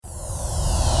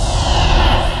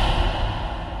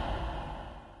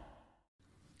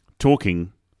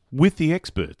Talking with the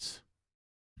experts.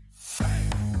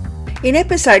 In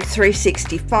episode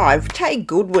 365, Tay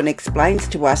Goodwin explains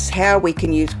to us how we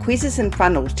can use quizzes and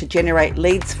funnels to generate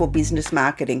leads for business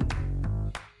marketing.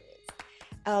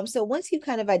 So once you've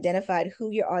kind of identified who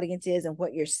your audience is and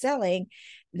what you're selling,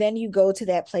 then you go to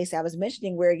that place I was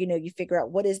mentioning where, you figure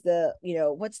out what's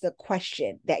the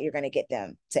question that you're going to get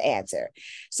them to answer.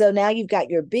 So now you've got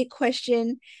your big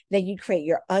question, then you create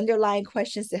your underlying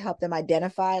questions to help them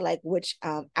identify like which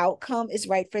outcome is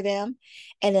right for them.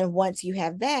 And then once you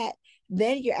have that,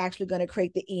 then you're actually going to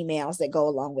create the emails that go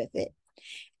along with it.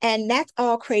 And that's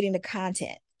all creating the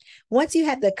content. Once you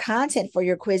have the content for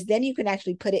your quiz, then you can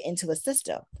actually put it into a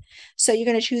system. So you're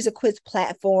going to choose a quiz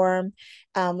platform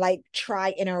like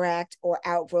Try, Interact, or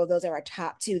Outgrow. Those are our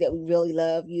top two that we really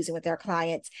love using with our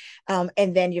clients. And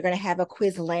then you're going to have a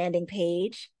quiz landing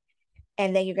page.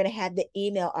 And then you're going to have the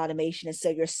email automation. And so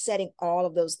you're setting all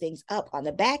of those things up on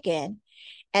the back end.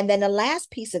 And then the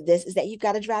last piece of this is that you've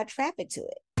got to drive traffic to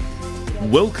it.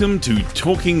 Welcome to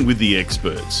Talking with the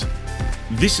Experts.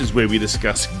 This is where we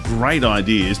discuss great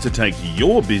ideas to take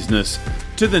your business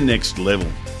to the next level.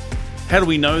 How do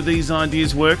we know these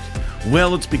ideas work?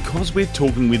 Well, it's because we're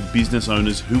talking with business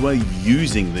owners who are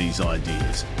using these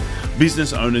ideas.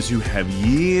 Business owners who have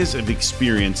years of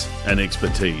experience and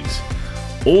expertise.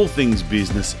 All things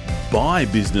business by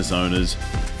business owners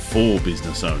for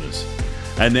business owners.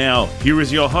 And now, here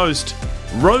is your host,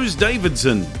 Rose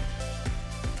Davidson.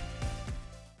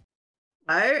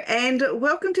 Hello and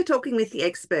welcome to Talking with the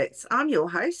Experts. I'm your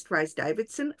host, Rose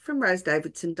Davidson from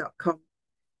rosedavidson.com.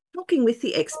 Talking with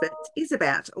the Experts is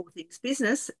about all things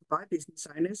business by business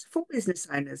owners for business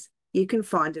owners. You can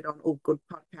find it on all good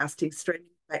podcasting streaming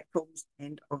platforms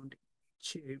and on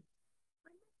YouTube.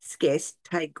 My next guest,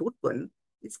 Tay Goodwin,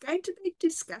 is going to be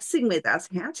discussing with us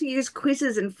how to use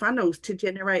quizzes and funnels to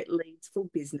generate leads for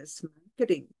business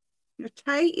marketing. Now,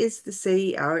 Tay is the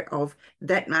CEO of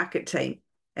That Market Team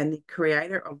and the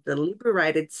creator of the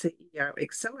Liberated CEO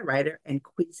Accelerator and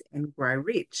Quiz and Grow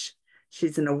Rich.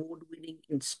 She's an award-winning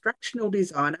instructional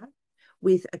designer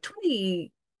with a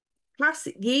 20 plus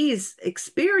years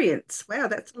experience. Wow,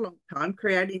 that's a long time,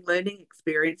 creating learning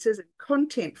experiences and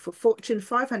content for Fortune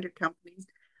 500 companies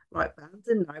like Barnes &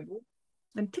 Noble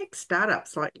and tech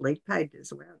startups like Leadpage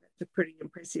as well. That's a pretty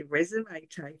impressive resume,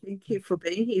 Tay. Thank you for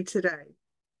being here today.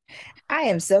 I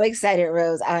am so excited,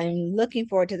 Rose. I'm looking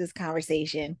forward to this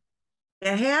conversation.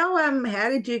 How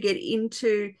did you get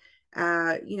into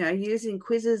using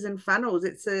quizzes and funnels?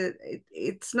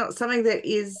 It's not something that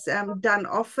is done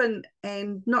often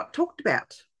and not talked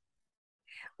about.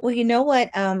 Well, you know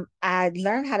what? I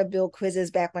learned how to build quizzes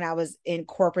back when I was in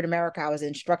corporate America. I was an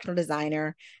instructional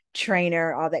designer,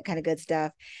 trainer, all that kind of good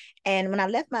stuff. And when I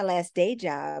left my last day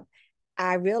job,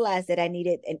 I realized that I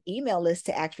needed an email list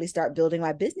to actually start building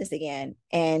my business again.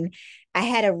 And I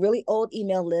had a really old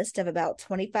email list of about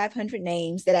 2,500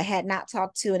 names that I had not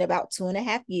talked to in about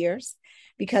 2.5 years,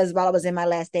 because while I was in my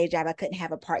last day job, I couldn't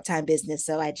have a part-time business.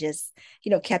 So I just,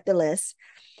 kept the list.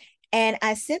 And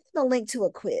I sent them a link to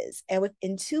a quiz. And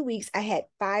within 2 weeks, I had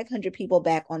 500 people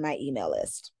back on my email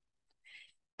list.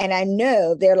 And I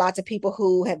know there are lots of people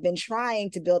who have been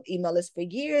trying to build email lists for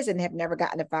years and have never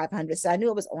gotten to 500. So I knew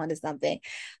I was on to something.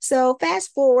 So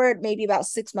fast forward, maybe about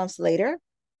 6 months later,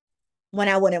 when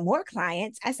I wanted more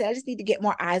clients, I said, I just need to get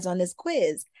more eyes on this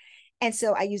quiz. And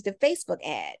so I used a Facebook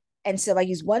ad. And so I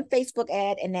used one Facebook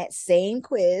ad in that same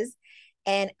quiz.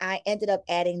 And I ended up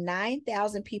adding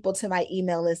 9,000 people to my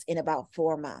email list in about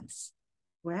 4 months.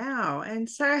 Wow. And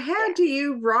so how do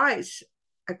you write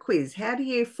a quiz? How do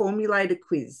you formulate a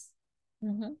quiz?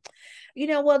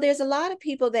 Well, there's a lot of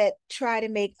people that try to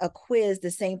make a quiz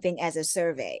the same thing as a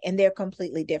survey, and they're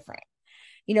completely different.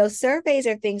 Surveys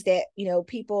are things that,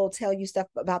 people tell you stuff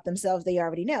about themselves they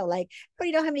already know. Like, I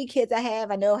already know how many kids I have.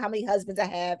 I know how many husbands I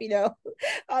have,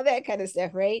 all that kind of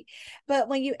stuff, right? But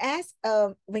when you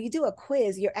when you do a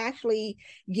quiz, you're actually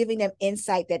giving them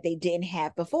insight that they didn't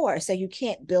have before. So you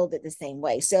can't build it the same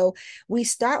way. So we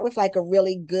start with like a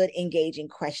really good, engaging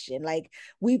question. Like,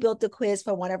 we built a quiz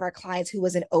for one of our clients who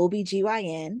was an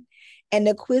OBGYN, and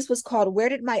the quiz was called, "Where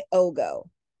Did My O Go?"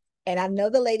 And I know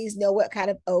the ladies know what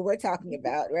kind of O we're talking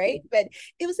about, right? But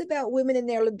it was about women and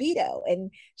their libido.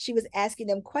 And she was asking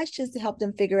them questions to help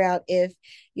them figure out if,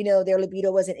 their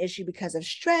libido was an issue because of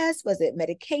stress. Was it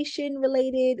medication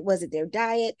related? Was it their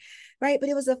diet? Right? But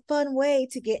it was a fun way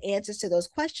to get answers to those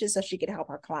questions so she could help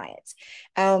her clients.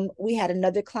 We had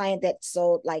another client that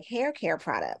sold like hair care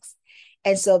products.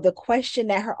 And so the question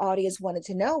that her audience wanted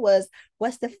to know was,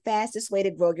 what's the fastest way to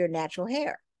grow your natural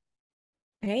hair?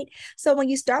 Right. So when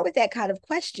you start with that kind of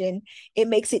question, it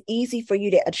makes it easy for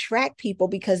you to attract people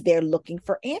because they're looking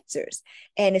for answers.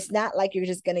 And it's not like you're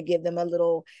just going to give them a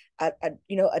little, a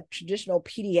traditional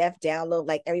PDF download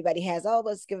like everybody has. Oh,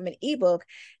 let's give them an ebook.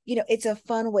 It's a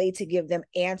fun way to give them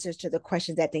answers to the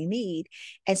questions that they need.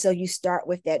 And so you start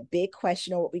with that big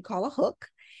question, or what we call a hook,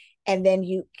 and then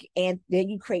you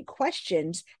create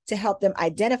questions to help them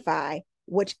identify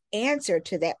which answer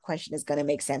to that question is going to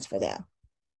make sense for them.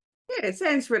 Yeah, it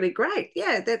sounds really great.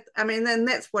 Yeah, then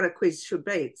that's what a quiz should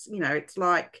be. It's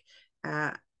like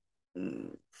uh,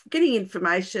 getting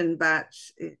information, but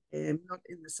not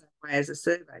in the same way as a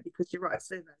survey, because you're right,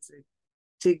 surveys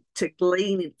are to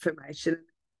glean information.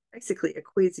 Basically, a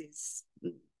quiz is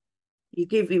you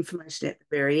give information at the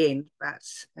very end, but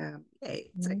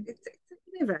it's an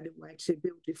innovative way to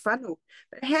build your funnel.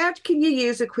 But how can you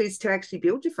use a quiz to actually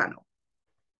build your funnel?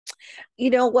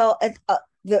 Well,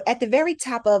 at the very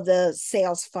top of the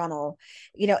sales funnel,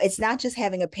 it's not just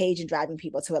having a page and driving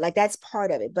people to it. Like, that's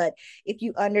part of it. But if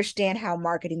you understand how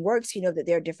marketing works, you know that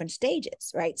there are different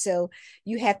stages, right? So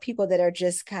you have people that are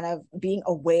just kind of being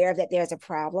aware that there's a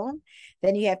problem.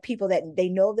 Then you have people that they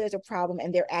know there's a problem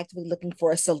and they're actively looking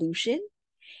for a solution.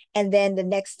 And then the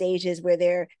next stage is where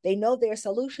they know their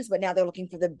solutions, but now they're looking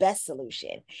for the best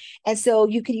solution. And so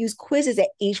you can use quizzes at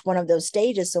each one of those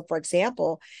stages. So for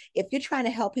example, if you're trying to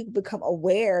help people become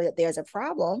aware that there's a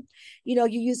problem, you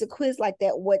use a quiz like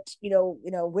that. Where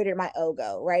did my O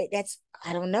go? Right?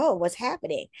 I don't know what's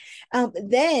happening.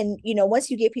 Then,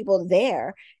 once you get people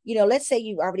there, let's say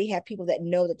you already have people that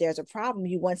know that there's a problem.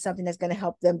 You want something that's going to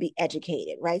help them be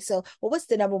educated, right? So, well, what's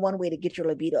the number one way to get your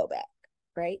libido back,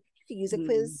 right? To use a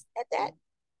quiz at that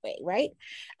way, right?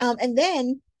 And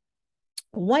then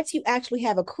once you actually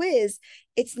have a quiz,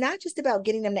 it's not just about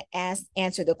getting them to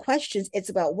answer the questions. It's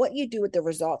about what you do with the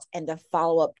results and the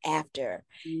follow-up after.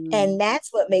 And that's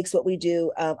what makes what we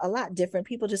do a lot different.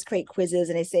 People just create quizzes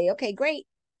and they say, okay, great,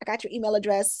 I got your email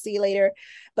address, see you later.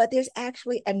 But there's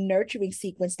actually a nurturing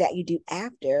sequence that you do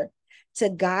after to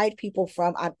guide people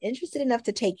from I'm interested enough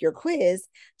to take your quiz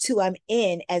to I'm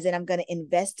in, as in I'm going to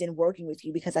invest in working with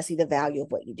you because I see the value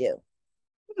of what you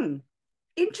do.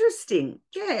 Interesting.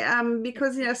 Yeah,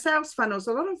 because sales funnels,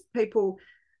 a lot of people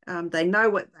they know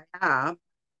what they are,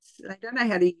 they don't know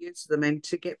how to use them and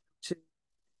to get to the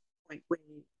point where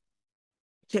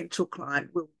a potential client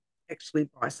will actually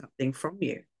buy something from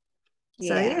you.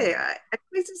 So yeah, a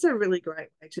quiz is a really great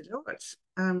way to do it.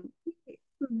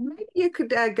 Maybe you could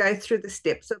go through the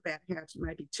steps about how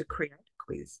to create a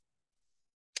quiz.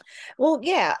 Well,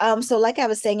 yeah. So like I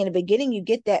was saying in the beginning, you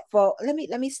get that for let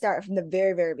me start from the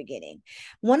very, very beginning.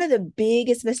 One of the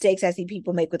biggest mistakes I see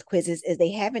people make with quizzes is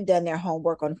they haven't done their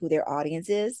homework on who their audience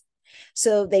is.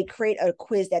 So they create a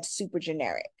quiz that's super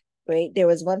generic. Right. There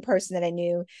was one person that I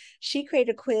knew, she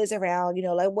created a quiz around,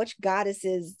 like which goddess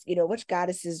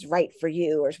is right for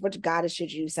you, or which goddess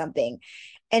should you do something.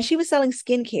 And she was selling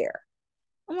skincare.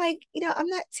 I'm like, I'm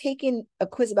not taking a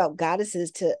quiz about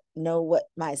goddesses to know what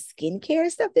my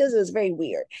skincare stuff is. It was very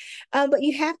weird. But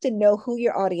you have to know who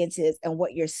your audience is and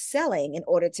what you're selling in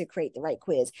order to create the right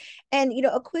quiz. And,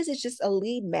 a quiz is just a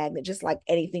lead magnet, just like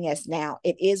anything else now.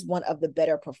 It is one of the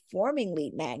better performing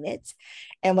lead magnets.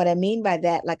 And what I mean by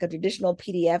that, like a traditional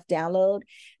PDF download,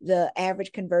 the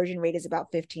average conversion rate is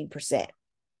about 15%.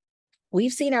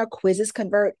 We've seen our quizzes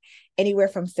convert anywhere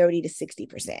from 30 to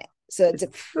 60%. So it's a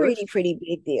pretty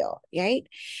big deal, right?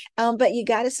 But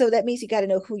so that means you got to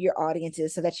know who your audience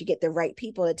is so that you get the right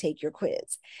people to take your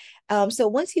quiz. So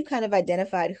once you've kind of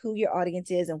identified who your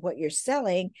audience is and what you're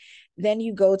selling, then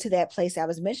you go to that place I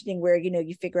was mentioning where,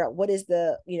 you figure out what's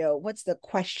the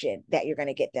question that you're going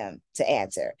to get them to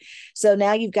answer. So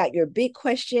now you've got your big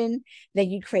question, then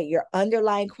you create your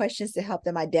underlying questions to help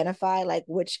them identify like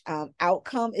which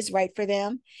outcome is right for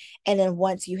them. And then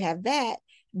once you have that,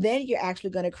 then you're actually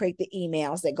going to create the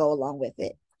emails that go along with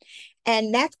it.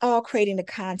 And that's all creating the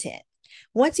content.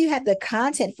 Once you have the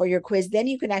content for your quiz, then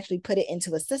you can actually put it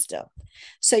into a system.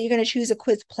 So you're going to choose a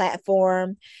quiz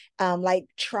platform like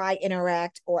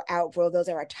TryInteract or Outgrow. Those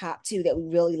are our top two that we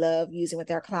really love using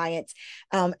with our clients.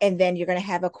 And then you're going to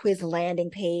have a quiz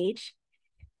landing page.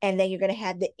 And then you're going to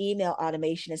have the email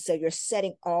automation. And so you're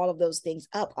setting all of those things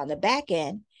up on the back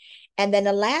end. And then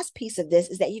the last piece of this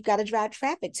is that you've got to drive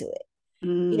traffic to it.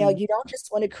 You don't just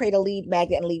want to create a lead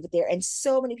magnet and leave it there. And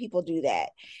so many people do that.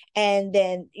 And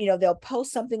then, they'll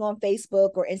post something on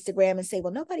Facebook or Instagram and say,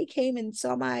 well, nobody came and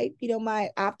saw my, my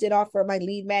opt-in offer, my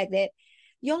lead magnet.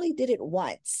 you only did it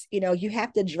once. You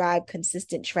have to drive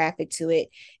consistent traffic to it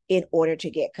in order to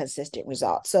get consistent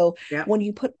results. So Yeah. when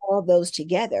you put all those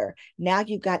together, now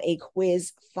you've got a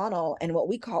quiz funnel and what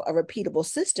we call a repeatable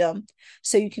system,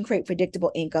 so you can create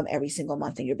predictable income every single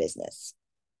month in your business.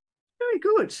 Very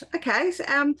good. Okay.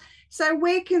 So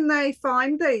where can they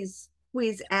find these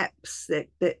quiz apps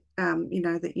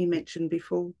that you mentioned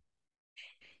before?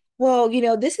 Well,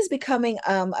 this is becoming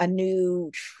a new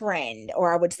trend,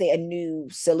 or I would say a new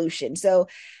solution. So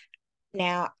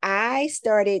now I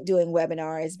started doing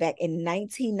webinars back in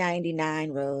 1999,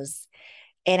 Rose.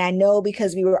 And I know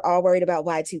because we were all worried about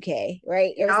Y2K,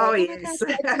 right? It was Oh like, oh my gosh,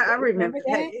 yes, I Y2K, remember remember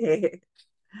that. that? Yeah.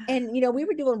 And we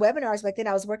were doing webinars back then.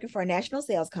 I was working for a national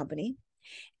sales company.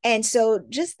 And so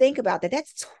just think about that.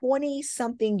 That's 20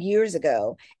 something years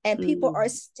ago. And people are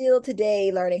Mm. still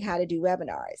today learning how to do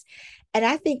webinars. And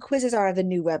I think quizzes are the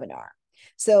new webinar.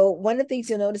 So one of the things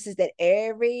you'll notice is that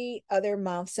every other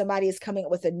month, somebody is coming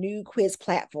up with a new quiz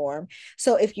platform.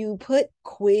 So if you put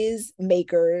quiz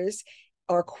makers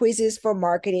or quizzes for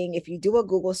marketing, if you do a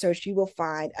Google search, you will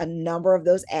find a number of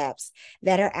those apps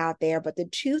that are out there. But the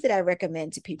two that I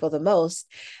recommend to people the most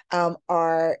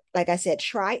are, like I said,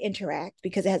 Try Interact,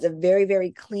 because it has a very,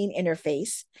 very clean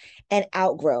interface, and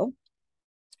Outgrow.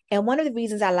 And one of the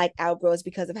reasons I like Outgrow is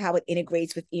because of how it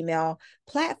integrates with email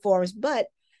platforms. But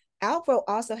Outgrow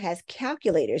also has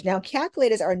calculators. Now,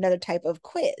 calculators are another type of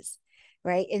quiz,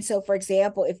 right? And so, for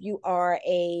example, if you are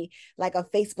a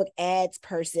Facebook ads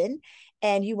person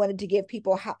and you wanted to give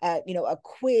people a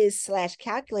quiz /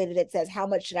 calculator that says how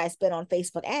much should I spend on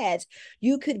Facebook ads,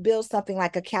 you could build something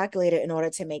like a calculator in order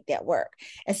to make that work.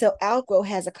 And so Outgrow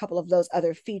has a couple of those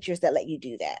other features that let you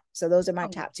do that. So those are my Oh,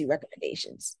 top two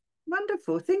recommendations.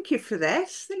 wonderful. Thank you for that.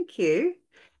 Thank you.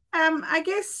 I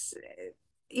guess,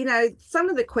 some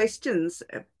of the questions,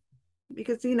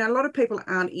 because, a lot of people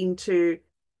aren't into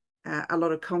a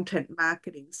lot of content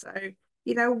marketing. So,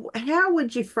 how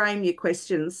would you frame your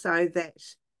questions so that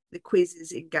the quiz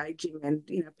is engaging and,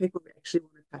 people actually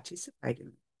want to participate in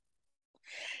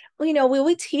it? Well,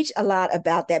 we teach a lot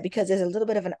about that because there's a little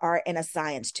bit of an art and a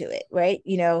science to it, right?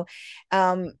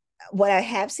 Um, what I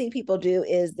have seen people do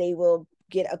is they will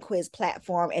get a quiz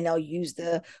platform and they'll use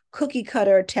the cookie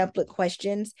cutter template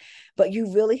questions, but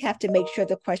you really have to make sure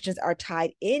the questions are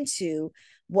tied into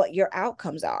what your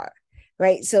outcomes are.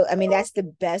 Right. So, I mean, that's the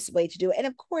best way to do it. And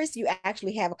of course, you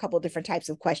actually have a couple of different types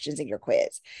of questions in your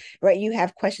quiz, right? You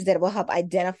have questions that will help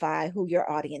identify who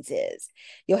your audience is.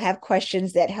 You'll have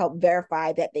questions that help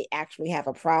verify that they actually have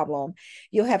a problem.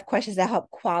 You'll have questions that help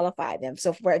qualify them.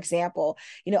 So, for example,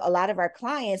 a lot of our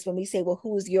clients, when we say, well,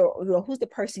 who's the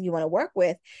person you want to work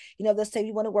with, they'll say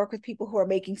you want to work with people who are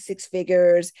making six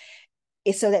figures.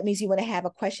 So that means you want to have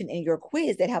a question in your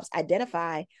quiz that helps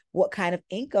identify what kind of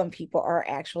income people are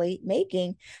actually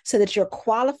making so that you're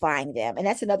qualifying them. And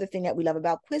that's another thing that we love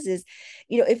about quizzes.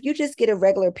 If you just get a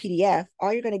regular PDF,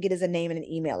 all you're going to get is a name and an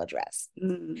email address.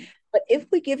 Mm. But if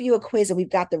we give you a quiz and we've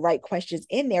got the right questions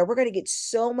in there, we're going to get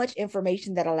so much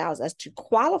information that allows us to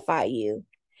qualify you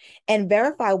and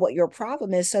verify what your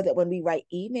problem is so that when we write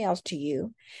emails to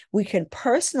you, we can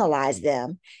personalize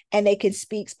them and they can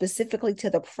speak specifically to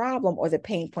the problem or the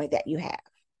pain point that you have.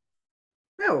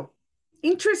 Oh,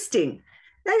 interesting.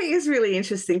 That is really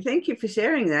interesting. Thank you for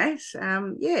sharing that.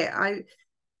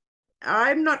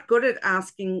 I'm not good at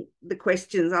asking the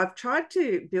questions. I've tried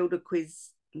to build a quiz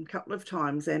a couple of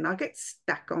times and I get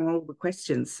stuck on all the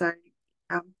questions. So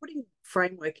putting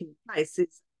framework in place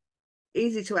is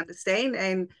easy to understand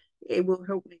and it will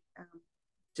help me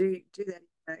do that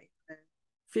in the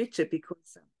future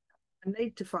because I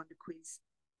need to find a quiz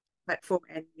platform,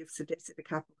 and you've suggested a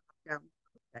couple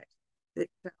that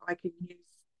I can use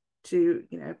to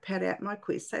pad out my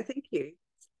quiz. So thank you.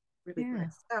 Really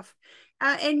great stuff.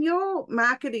 And your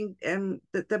marketing,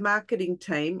 the marketing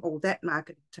team or that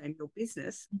marketing team, your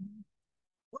business,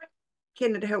 what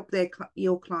can it help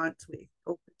your clients with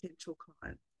or potential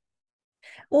clients?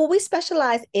 Well, we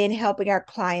specialize in helping our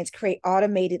clients create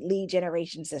automated lead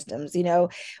generation systems.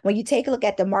 When you take a look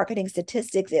at the marketing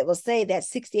statistics, it will say that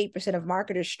 68% of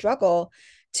marketers struggle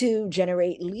to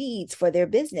generate leads for their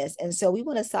business. And so we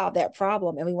want to solve that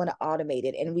problem and we want to automate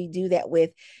it. And we do that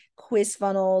with quiz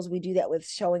funnels. We do that with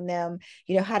showing them,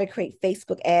 how to create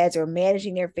Facebook ads or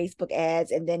managing their Facebook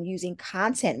ads, and then using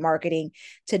content marketing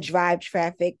to drive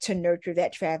traffic, to nurture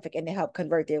that traffic, and to help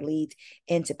convert their leads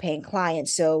into paying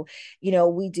clients. So,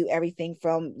 we do everything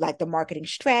from like the marketing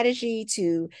strategy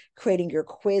to creating your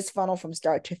quiz funnel from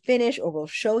start to finish, or we'll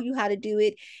show you how to do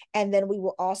it. And then we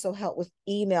will also help with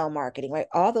email marketing, right?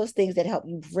 All those things that help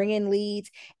you bring in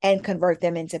leads and convert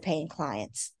them into paying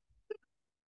clients.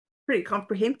 pretty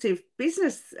comprehensive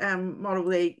business model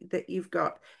there that you've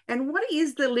got. And what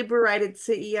is the Liberated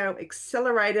CEO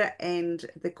Accelerator and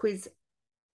the Quiz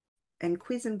and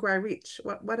Grow Rich?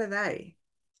 What are they?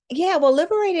 Yeah, well,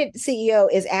 Liberated CEO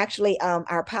is actually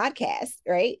our podcast,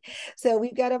 right? So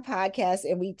we've got a podcast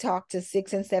and we talk to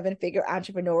 6 and 7 figure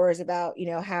entrepreneurs about,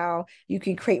 how you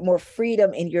can create more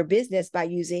freedom in your business by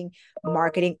using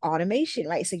marketing automation,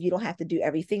 right? So you don't have to do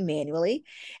everything manually.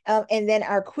 And then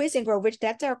our Quiz and Grow Rich,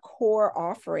 that's our core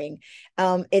offering.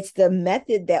 It's the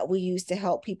method that we use to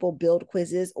help people build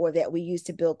quizzes, or that we use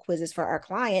to build quizzes for our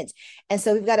clients. And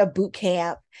so we've got a boot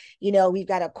camp, we've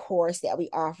got a course that we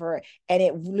offer, and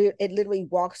it literally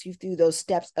walks you through those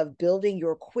steps of building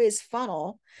your quiz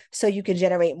funnel so you can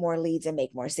generate more leads and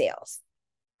make more sales.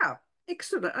 Oh,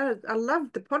 excellent. I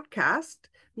love the podcast,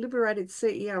 Liberated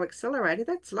CEO Accelerator.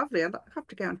 That's lovely. I'll have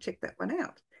to go and check that one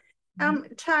out.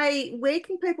 Tay, where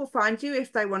can people find you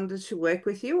if they wanted to work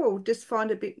with you, or just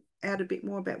find out a bit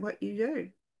more about what you do?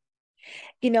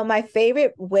 My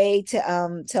favorite way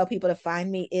to tell people to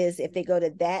find me is if they go to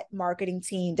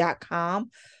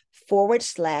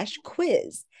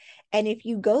thatmarketingteam.com/quiz. And if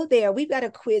you go there, we've got a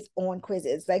quiz on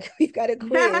quizzes. Like, we've got a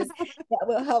quiz that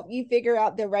will help you figure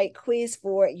out the right quiz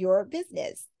for your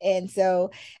business. And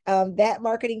so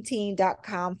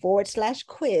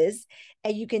thatmarketingteam.com/quiz,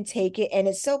 and you can take it. And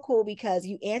it's so cool because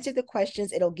you answer the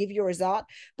questions, it'll give you a result,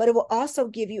 but it will also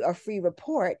give you a free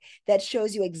report that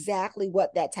shows you exactly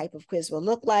what that type of quiz will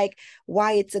look like,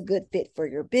 why it's a good fit for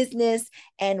your business,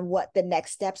 and what the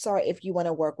next steps are if you want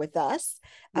to work with us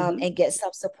and get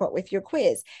some support with your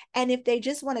quiz. And if they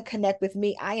just want to connect with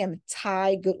me, I am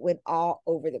Ty Goodwin all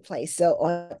over the place. So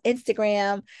on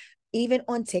Instagram, even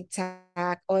on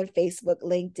TikTok, on Facebook,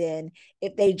 LinkedIn,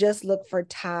 if they just look for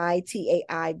Ty,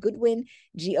 T-A-I, Goodwin,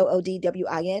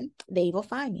 Goodwin, they will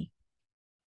find me.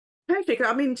 Perfect.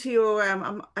 I'm into your,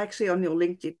 I'm actually on your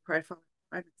LinkedIn profile.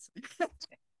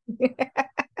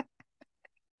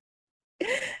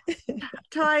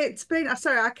 Ty, it's been,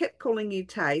 sorry, I kept calling you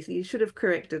Tay, so you should have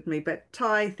corrected me. But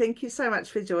Ty, thank you so much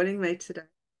for joining me today.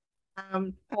 I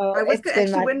was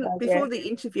actually, before the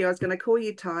interview, I was going to call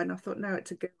you Ty, and I thought, no,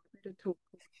 it's a girl. To talk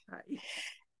to Tay.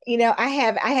 I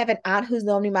have an aunt who's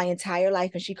known me my entire life,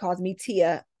 and she calls me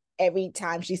Tia every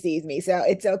time she sees me, so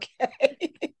it's okay.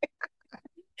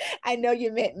 I know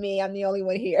you meant me. I'm the only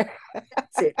one here.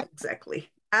 That's it, exactly.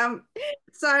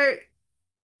 So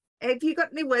have you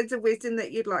got any words of wisdom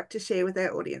that you'd like to share with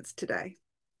our audience today?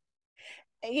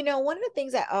 One of the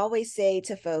things I always say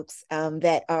to folks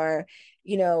that are,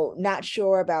 not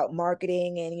sure about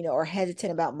marketing and, or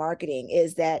hesitant about marketing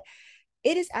is that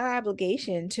it is our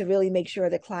obligation to really make sure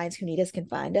that clients who need us can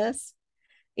find us.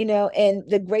 And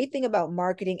the great thing about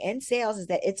marketing and sales is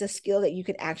that it's a skill that you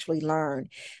can actually learn.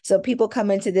 So people come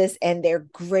into this and they're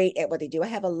great at what they do. I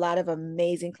have a lot of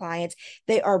amazing clients.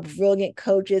 They are brilliant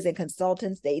coaches and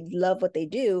consultants. They love what they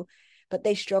do, but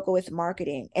they struggle with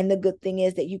marketing. And the good thing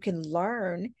is that you can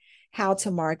learn how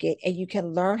to market and you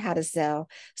can learn how to sell,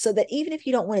 so that even if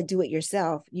you don't want to do it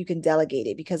yourself, you can delegate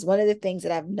it. Because one of the things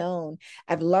that I've learned,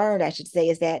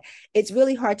 is that it's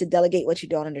really hard to delegate what you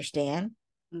don't understand.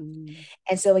 And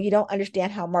so when you don't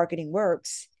understand how marketing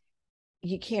works,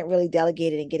 you can't really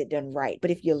delegate it and get it done right.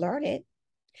 But if you learn it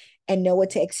and know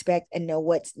what to expect and know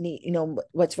what's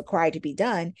required to be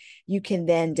done, you can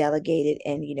then delegate it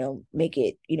and, make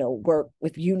it, work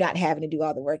with you not having to do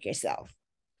all the work yourself.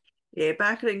 Yeah,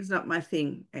 marketing's not my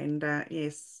thing. And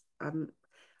yes, I'm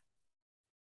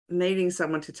needing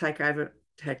someone to take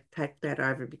that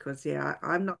over because,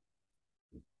 I'm not,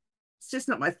 it's just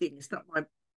not my thing. It's not my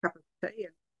cup of tea.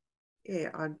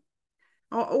 And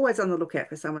I'm always on the lookout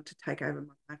for someone to take over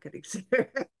my marketing.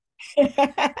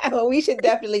 Well, we should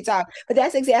definitely talk. But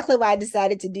that's exactly why I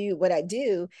decided to do what I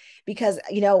do, because,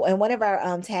 and one of our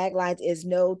taglines is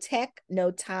no tech, no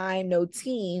time, no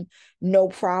team, no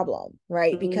problem,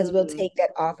 right? Because we'll take that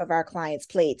off of our clients'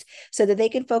 plates so that they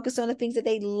can focus on the things that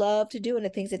they love to do and the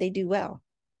things that they do well.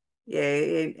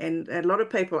 Yeah, and a lot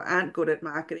of people aren't good at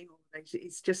marketing.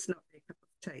 It's just not their cup of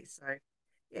tea. So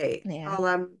yeah. I'll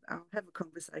have a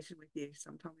conversation with you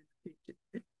sometime in the future.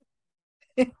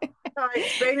 Oh,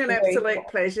 it's been an absolute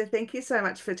pleasure. Thank you so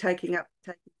much for taking the time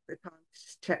to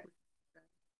chat with me.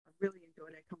 I really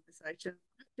enjoyed our conversation.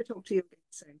 I hope to talk to you again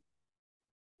soon.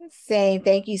 Same.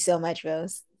 Thank you so much,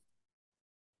 Rose.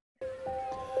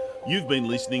 You've been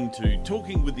listening to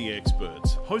Talking with the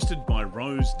Experts, hosted by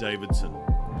Rose Davidson.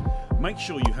 Make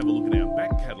sure you have a look at our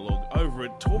back catalogue over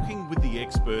at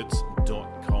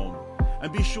talkingwiththeexperts.com.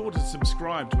 And be sure to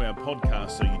subscribe to our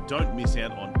podcast so you don't miss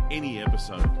out on any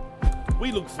episode.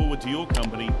 We look forward to your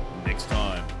company next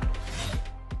time.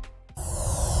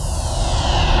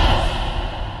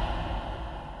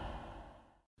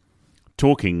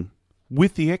 Talking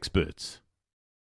with the Experts.